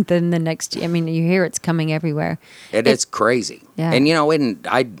 within the next, you hear it's coming everywhere. It's crazy. Yeah. And,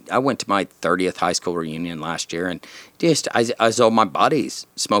 I went to my 30th high school reunion last year, and I saw my buddies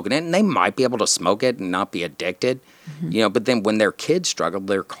smoking it, and they might be able to smoke it and not be addicted, but then when their kids struggle,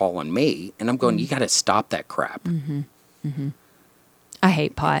 they're calling me, and I'm going, you got to stop that crap. I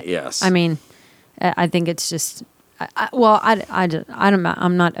hate pot. Yes. I think it's just,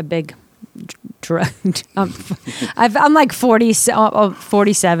 I'm not a big drugged. I'm like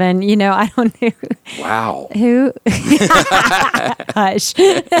 47. You know, I don't know. Wow. Who? Hush.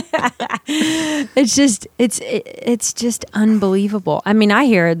 It's just unbelievable. I mean, I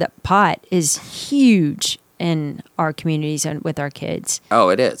hear that pot is huge in our communities and with our kids. Oh,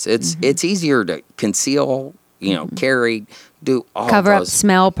 it is. It's easier to conceal, carry, do all cover those, up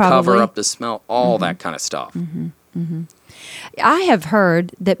smell, probably cover up the smell, all that kind of stuff. I have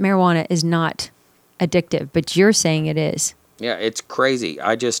heard that marijuana is not addictive, but you're saying it is. Yeah, it's crazy.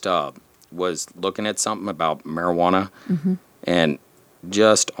 I just was looking at something about marijuana, and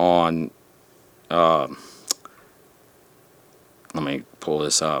just on, let me pull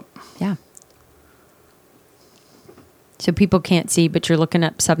this up. Yeah. So people can't see, but you're looking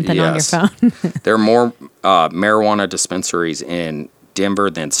up something on your phone. There are more marijuana dispensaries in Denver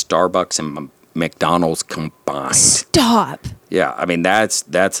than Starbucks and McDonald's combined. Stop. Yeah, I mean, that's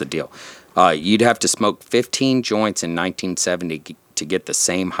the deal. You'd have to smoke 15 joints in 1970 to get the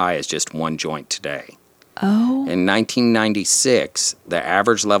same high as just one joint today. Oh. In 1996, the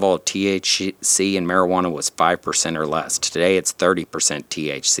average level of THC in marijuana was 5% or less. Today, it's 30%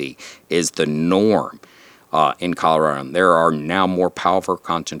 THC is the norm in Colorado. There are now more powerful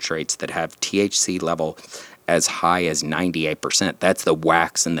concentrates that have THC level as high as 98%. That's the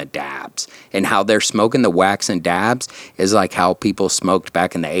wax and the dabs. And how they're smoking the wax and dabs is like how people smoked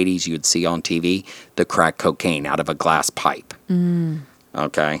back in the 80s, you would see on TV, the crack cocaine out of a glass pipe.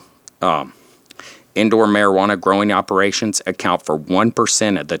 Okay? Indoor marijuana growing operations account for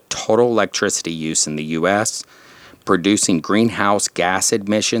 1% of the total electricity use in the U.S., producing greenhouse gas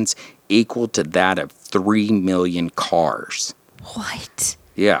emissions equal to that of 3 million cars. What?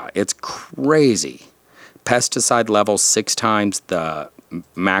 Yeah, it's crazy. Pesticide levels 6 times the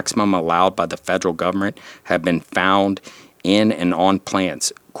maximum allowed by the federal government have been found in and on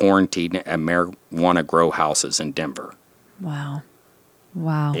plants quarantined at marijuana grow houses in Denver. Wow.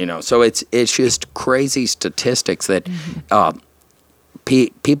 So it's just crazy statistics that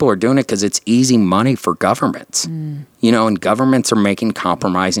people are doing it because it's easy money for governments. And governments are making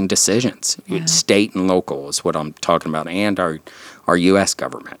compromising decisions. Yeah. State and local is what I'm talking about, and our U.S.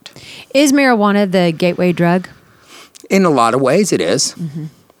 government. Is marijuana the gateway drug? In a lot of ways, it is.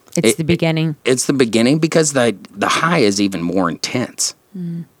 It's the beginning. It's the beginning because the high is even more intense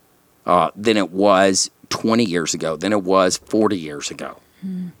than it was 20 years ago, than it was 40 years ago.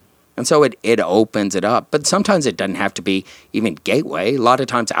 And so it opens it up. But sometimes it doesn't have to be even gateway. A lot of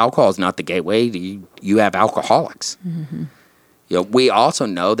times alcohol is not the gateway. You have alcoholics. We also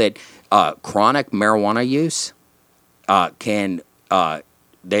know that chronic marijuana use can,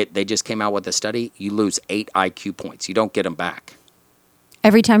 they just came out with a study, you lose 8 IQ points. You don't get them back.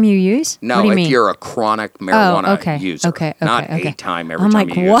 Every time you use? No, what do you if mean? you're a chronic marijuana user. Okay. Not okay. 8 time every time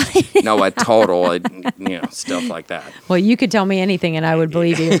you what? use. No, a total, stuff like that. Well, you could tell me anything and I would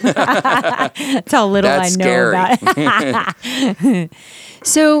believe you. That's how little That's I know scary. about it.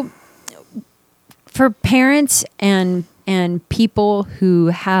 So for parents and people who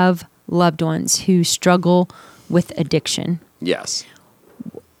have loved ones who struggle with addiction. Yes.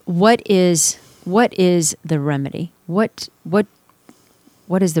 What is the remedy? What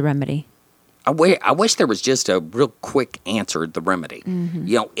is the remedy? I wish there was just a real quick answer to the remedy.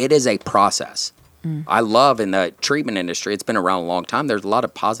 It is a process. I love in the treatment industry, it's been around a long time. There's a lot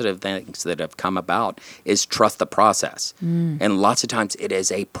of positive things that have come about is trust the process. And lots of times it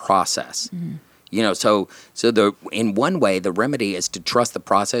is a process. So in one way, the remedy is to trust the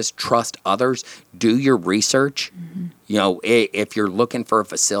process, trust others, do your research. If you're looking for a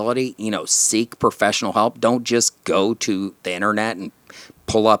facility, seek professional help. Don't just go to the internet and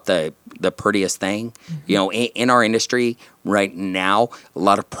pull up the prettiest thing. In our industry right now, a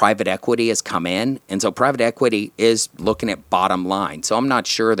lot of private equity has come in. And so private equity is looking at bottom line. So I'm not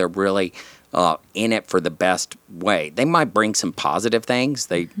sure they're really in it for the best way. They might bring some positive things.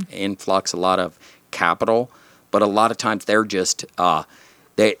 They influx a lot of capital, but a lot of times they're just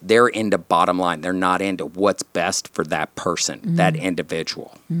they're into bottom line. They're not into what's best for that person, that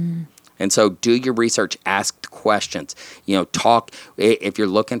individual. And so do your research, ask questions, talk. If you're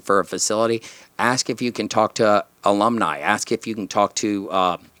looking for a facility, ask if you can talk to alumni, ask if you can talk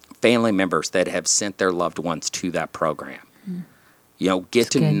to family members that have sent their loved ones to that program. Get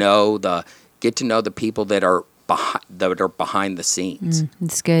to know the people that are behind the scenes.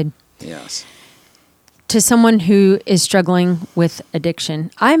 That's good. Yes. To someone who is struggling with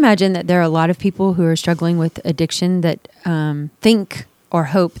addiction, I imagine that there are a lot of people who are struggling with addiction that think or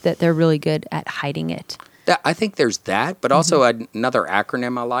hope that they're really good at hiding it. I think there's that, but also another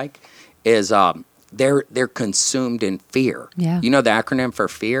acronym I like is they're consumed in fear. Yeah. You know the acronym for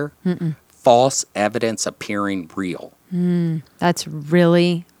fear? false evidence appearing real. That's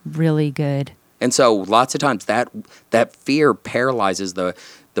really, really good. And so lots of times that fear paralyzes the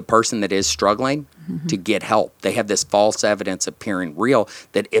person that is struggling to get help. They have this false evidence appearing real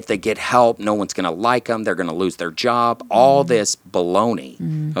that if they get help, no one's going to like them. They're going to lose their job. All this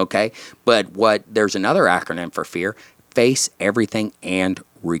baloney. Okay. But there's another acronym for fear: face everything and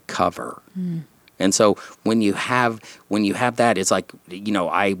recover. And so when you have that, it's like,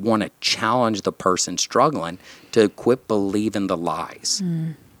 I want to challenge the person struggling to quit believing the lies.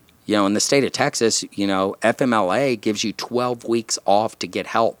 In the state of Texas, FMLA gives you 12 weeks off to get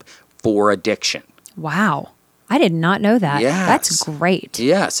help for addiction. Wow. I did not know that. Yes. That's great.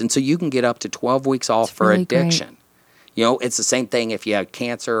 Yes. And so you can get up to 12 weeks off That's for really addiction. Great. It's the same thing if you have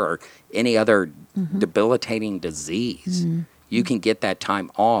cancer or any other debilitating disease. You can get that time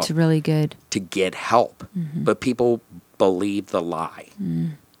off. It's really good. To get help. But people believe the lie.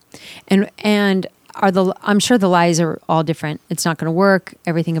 And I'm sure the lies are all different. It's not going to work.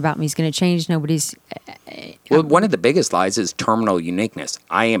 Everything about me is going to change. Nobody's. Well, one of the biggest lies is terminal uniqueness.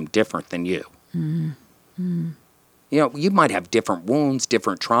 I am different than you. You might have different wounds,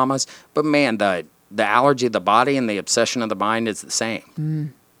 different traumas, but man, the allergy of the body and the obsession of the mind is the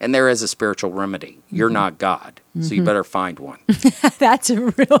same. And there is a spiritual remedy. You're not God, so you better find one. That's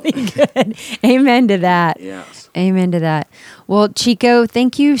really good. Amen to that. Yes. Amen to that. Well, Chico,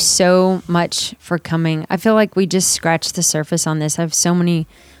 thank you so much for coming. I feel like we just scratched the surface on this. I have so many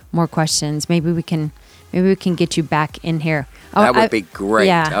more questions. Maybe we can get you back in here. That would be great.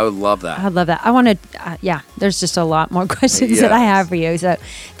 Yeah. I would love that. I'd love that. I want to, there's just a lot more questions that I have for you. So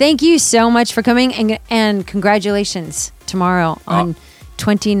thank you so much for coming, and congratulations tomorrow on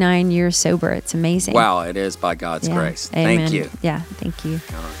 29 years sober. It's amazing. Wow, it is by God's grace. Amen. Thank you. Yeah, thank you.